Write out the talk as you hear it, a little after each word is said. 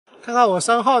看看我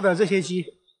身后的这些鸡，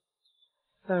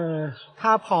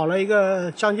它跑了一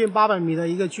个将近800米的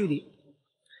一个距离，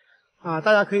大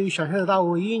家可以想象得到，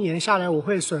我1年下来我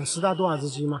会损失到多少只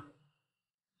鸡吗？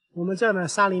我们这样的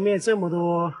山里面这么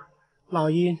多老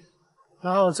鹰，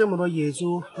然后这么多野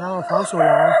猪，然后黄鼠狼，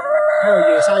还有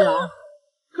野山羊，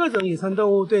各种野生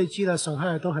动物对鸡的损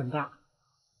害都很大。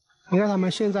你看它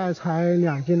们现在才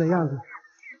2斤的样子，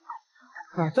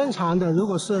正常的如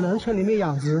果是农村里面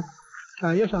养殖，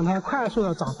要想它快速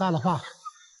的长大的话，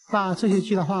那这些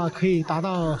鸡的话可以达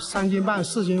到3斤半、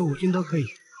4斤、5斤都可以。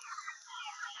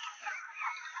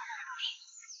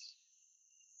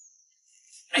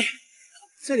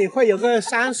这里会有个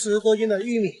30多斤的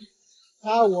玉米，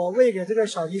然后我喂给这个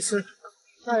小鸡吃，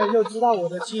大家就知道我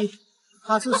的鸡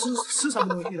它是吃什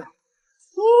么东西的。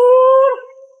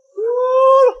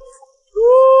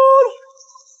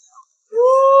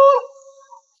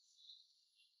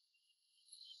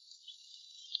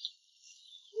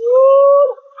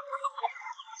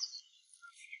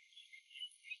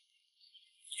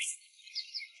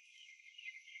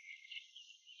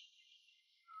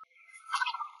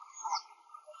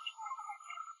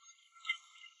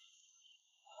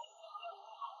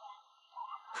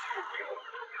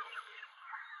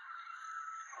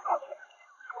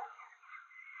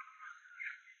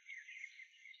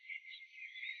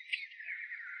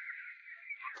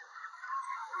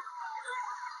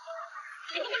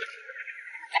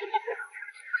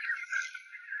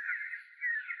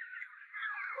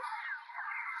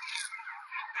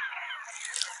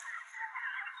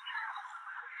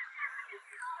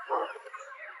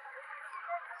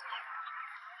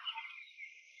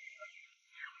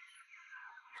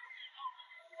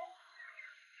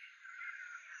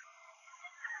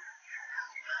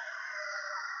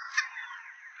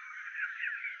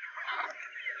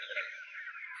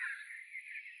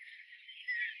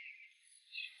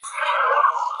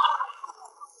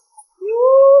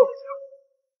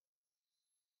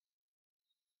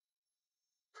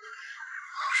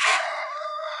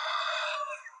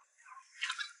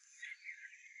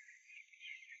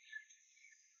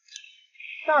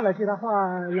大的鸡的话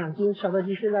2斤，小的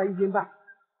鸡现在1斤半。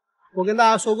我跟大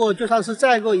家说过，就算是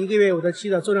再过1个月，我的鸡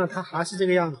的重量它还是这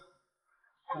个样子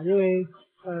因为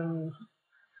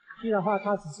鸡的话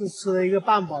它只是吃了一个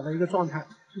半饱的一个状态，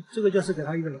这个就是给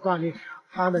它一种锻炼。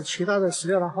它的其他的食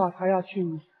料的话，它要去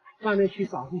外面去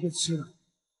找这些吃的。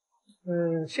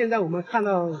现在我们看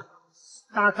到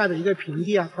大概的一个平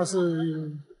地它是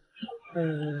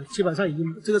基本上已经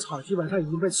这个草基本上已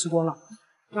经被吃光了。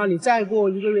那你再过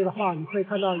1个月的话，你会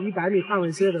看到100米范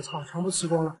围之内的草全部吃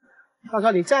光了。到时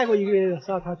候你再过1个月的时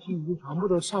候，它鸡已经全部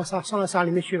都上到山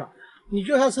里面去了。你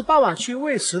就算是傍晚去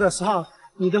喂食的时候，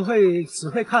你都只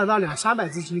会看得到200-300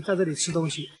只鸡在这里吃东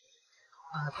西。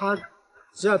它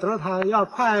只要等到它要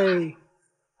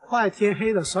快天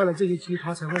黑的时候呢，这些鸡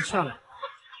它才会下来。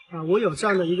我有这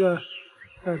样的一个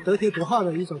得天独厚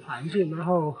的一种环境，然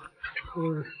后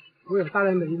我有大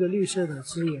量的一个绿色的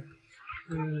资源。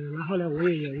然后呢，我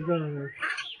也有一个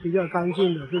比较干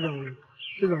净的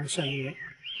这种水源。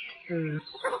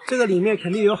这个里面肯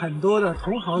定有很多的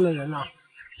同行的人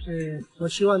我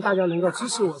希望大家能够支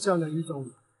持我这样的一种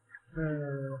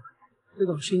这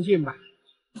种心境吧，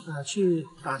去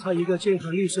打造一个健康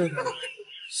绿色的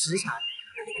食材，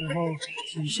然后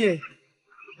体现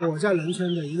我在农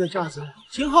村的一个价值。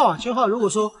今后如果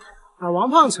说王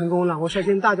胖成功了，我相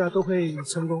信大家都会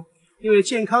成功。因为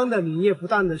健康的理念不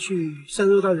断的去深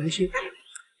入到人心。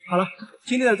好了，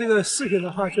今天的这个视频的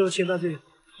话就先到这里，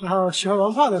然后喜欢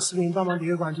王胖的视频帮忙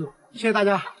点个关注，谢谢大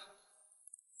家。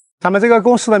咱们这个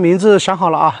公司的名字想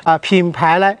好了品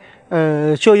牌呢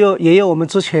也有我们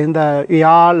之前的野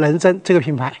鸭人参这个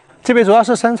品牌，这边主要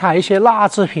是生产一些蜡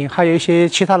制品，还有一些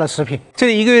其他的食品。这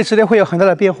里1个月之内会有很大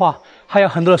的变化，还有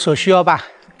很多的手续要办。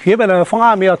原本的方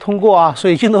案没有通过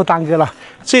所以进度耽搁了。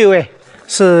这位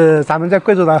是咱们在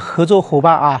贵州的合作伙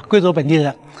伴贵州本地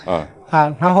人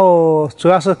然后主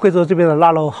要是贵州这边的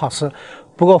腊肉好吃，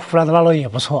不过湖南的腊肉也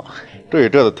不错，都有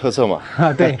这的特色嘛。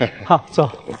对，好走，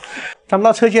咱们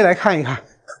到车间来看一看。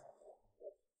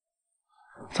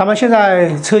咱们现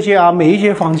在车间每一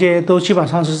间房间都基本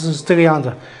上是这个样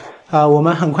子我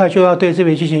们很快就要对这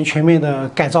边进行全面的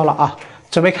改造了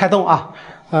准备开动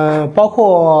包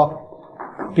括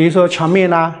比如说墙面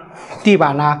地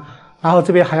板然后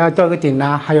这边还要吊个顶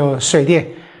还有水电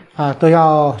都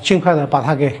要尽快的把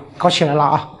它给搞起来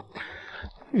了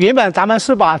原本咱们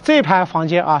是把这排房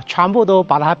间全部都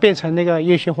把它变成那个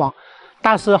烟熏房，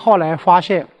但是后来发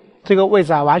现这个位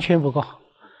置完全不够。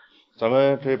咱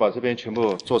们可以把这边全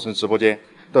部做成直播间，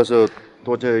到时候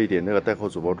多叫一点那个带货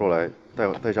主播过来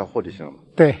带一下货就行了嘛。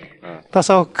对，到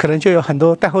时候可能就有很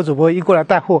多带货主播一过来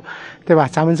带货，对吧？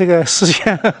咱们这个事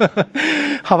先，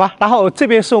好吧。然后这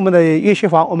边是我们的月血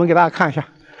房，我们给大家看一下，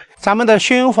咱们的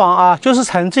熏房啊，就是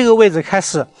从这个位置开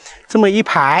始，这么一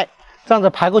排，这样子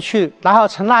排过去，然后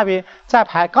从那边再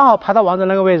排，刚好排到王者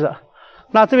那个位置。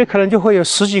那这边可能就会有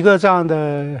10几个这样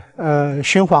的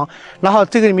熏房，然后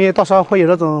这个里面到时候会有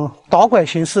那种导轨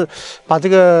形式，把这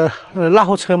个拉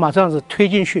货车嘛这样子推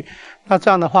进去，那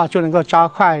这样的话就能够加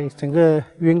快整个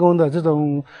员工的这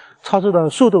种操作的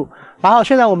速度。然后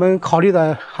现在我们考虑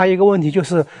的还有一个问题就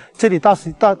是，这里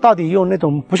到底用那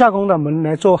种不下工的门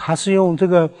来做，还是用这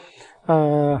个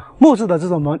木质的这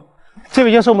种门？这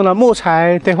边就是我们的木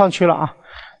材堆放区了啊。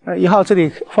以后这里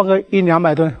放个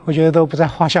100-200吨，我觉得都不在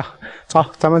话下。走，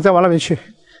咱们再往那边去。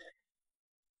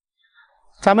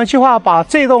咱们计划把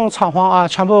这栋厂房啊，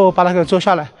全部把它给做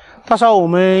下来，到时候我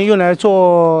们用来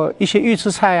做一些预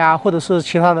制菜呀，或者是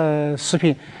其他的食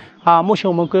品啊。目前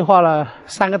我们规划了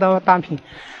3个单品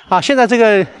啊。现在这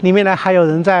个里面呢还有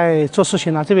人在做事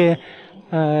情呢。这边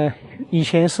以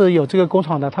前是有这个工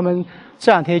厂的，他们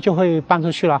这2天就会搬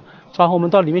出去了。然后我们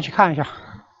到里面去看一下。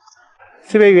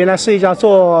这边原来是一家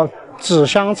做纸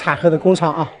箱彩盒的工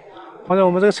厂啊，反正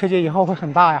我们这个车间以后会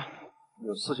很大呀，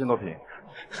有4000多平。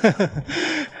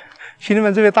兄弟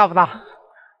们，这边大不大？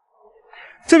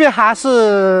这边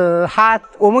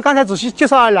我们刚才仔细介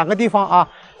绍了2个地方啊，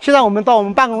现在我们到我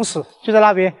们办公室，就在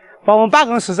那边，把我们办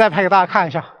公室再拍给大家看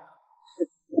一下。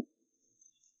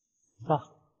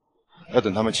要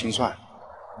等他们清算，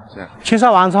这样。清算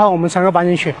完之后，我们才能搬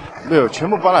进去。没有，全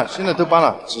部搬了，现在都搬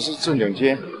了，只是这2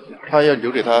间。他要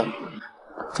留给他。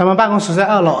咱们办公室在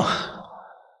2楼，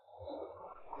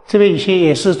这边以前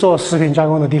也是做食品加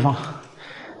工的地方，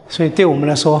所以对我们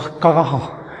来说刚刚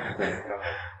好。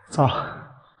走。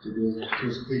这边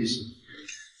就是会议室。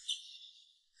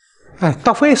哎，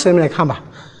到会议室里面来看吧。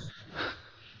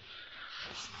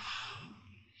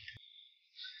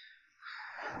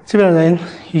这边的人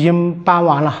已经搬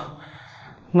完了，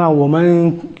那我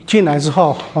们进来之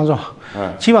后，王总，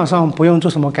基本上不用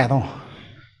做什么改动。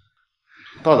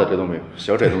大的改动没有，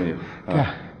小改动有。对，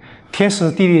天时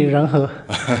地利人和，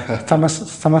咱们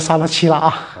杀了7了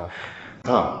啊！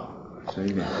啊，深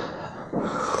一点。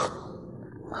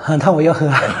很烫，我要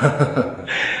喝。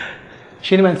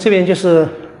兄弟们，这边就是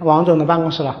王总的办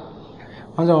公室了。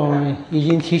王总已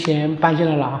经提前搬进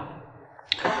来了啊。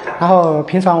然后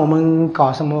平常我们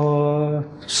搞什么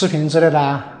视频之类的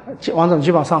啊，王总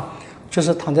基本上就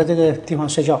是躺在这个地方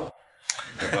睡觉。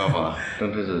没办法，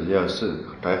刚开始要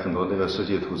改很多那个设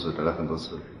计图纸，改了很多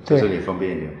次，在这里方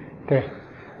便一点。对，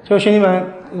所以兄弟们，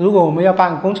如果我们要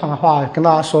办工厂的话，跟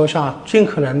大家说一下，尽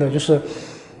可能的就是，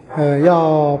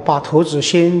要把图纸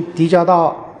先递交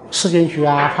到市监局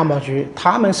啊、环保局，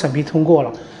他们审批通过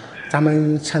了，咱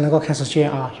们才能够开始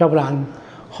建啊，要不然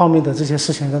后面的这些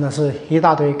事情真的是一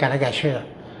大堆改来改去的，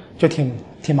就挺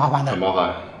麻烦的。很麻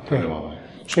烦，对，很麻烦。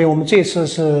所以我们这次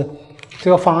是这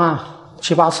个方案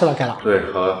7、8次了改了。对，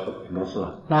好很多次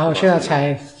了。然后现在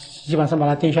才基本上把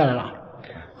它定下来了。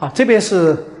啊，这边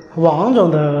是王总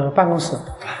的办公室，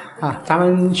啊，咱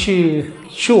们去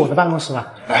我的办公室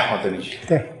吧。来，我带你去。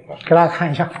对，给大家看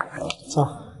一下。走。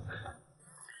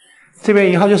这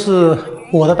边以后就是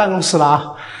我的办公室了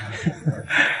啊，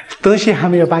东西还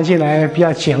没有搬进来，比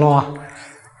较简陋啊。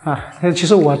啊，其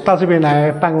实我到这边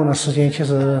来办公的时间其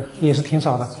实也是挺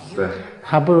少的。对。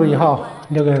还不如以后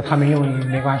留给他们用也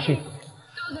没关系。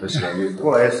没事，你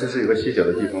过来是有个歇脚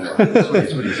的地方嘛，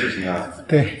处理事情啊。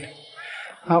对。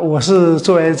啊，我是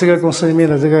作为这个公司里面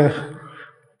的这个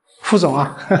副总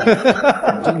啊。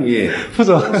经理。副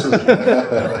总。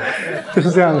就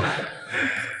是这样的。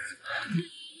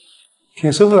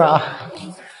挺舒服的啊。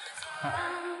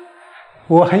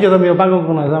我很久都没有办过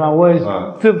工了，知道吧？我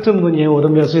这么多年我都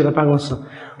没有自己的办公室。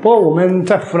不过我们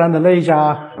在湖南的那一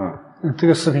家，这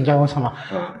个食品加工厂嘛，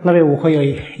那边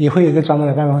也会有一个专门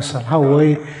的办公室，然后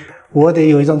我得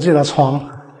有一张自己的床。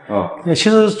其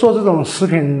实做这种食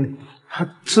品还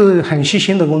是很细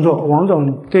心的工作，王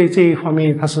总对这一方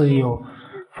面他是有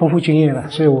丰富经验的，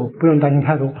所以我不用担心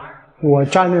太多。我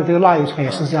家里面这个蜡油厂也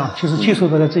是这样，其实技术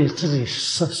都在自己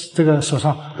这个手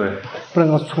上，对，不能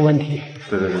够出问题。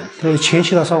对。所以前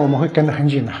期的时候我们会跟得很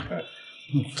紧的。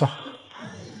走，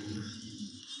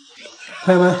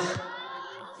朋友们，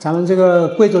咱们这个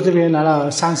贵州这边来了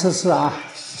3、4次啊，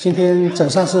今天总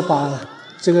算是把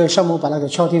这个项目把它给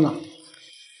敲定了。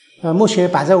目前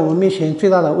摆在我们面前最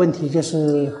大的问题就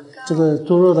是这个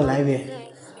猪肉的来源，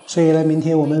所以呢，明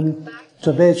天我们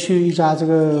准备去一家这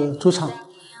个猪场。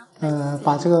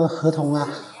把这个合同啊，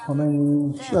我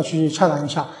们需要去洽谈一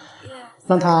下。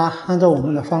让它按照我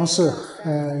们的方式，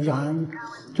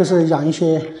养一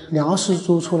些粮食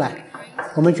猪出来。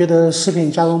我们觉得食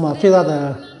品加工嘛，最大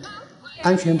的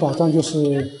安全保障就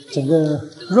是整个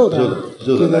肉的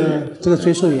这个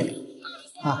追溯源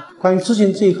啊。关于资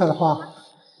金这一块的话，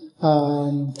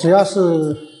只要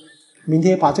是明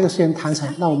天把这个事情谈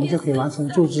成，那我们就可以完成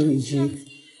注资以及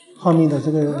后面的这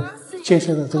个建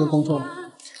设的这个工作了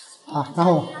啊。然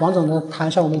后王总呢谈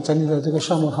一下我们整体的这个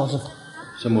项目投资。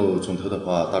项目总投的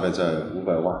话，大概在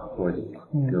500万多一点，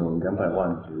有200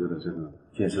万左右的这个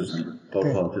建设成本，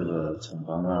包括这个厂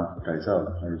房啊、改造，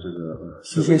还有这个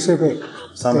一些设备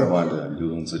，300万的流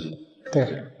动资金。对，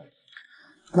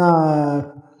那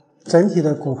整体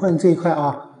的股份这一块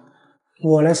啊，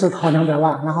我呢是投200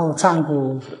万，然后占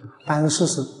股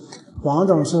40%，王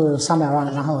总是300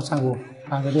万，然后占股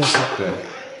60%。对，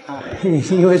啊，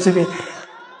因为这边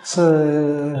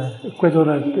是贵州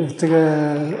的这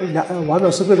个王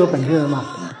总是贵州本地人嘛，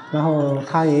然后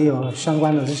他也有相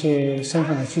关的这些生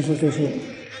产的技术这些，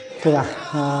对吧？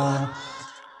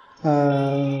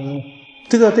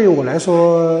这个对于我来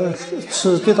说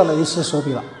是最大的一次手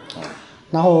笔了。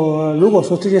然后如果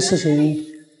说这件事情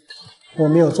我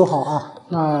没有做好啊，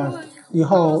那以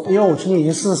后因为我今年已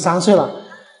经43岁了，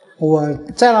我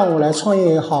再让我来创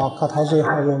业也好，搞投资也好，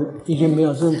我已经没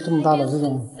有这么大的这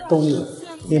种动力了，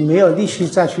也没有力气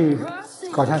再去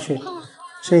搞下去。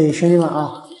所以兄弟们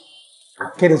啊，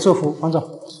给点祝福，王总，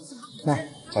来，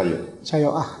加油，加油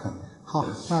啊！好，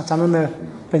那咱们的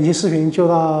本期视频就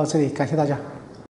到这里，感谢大家。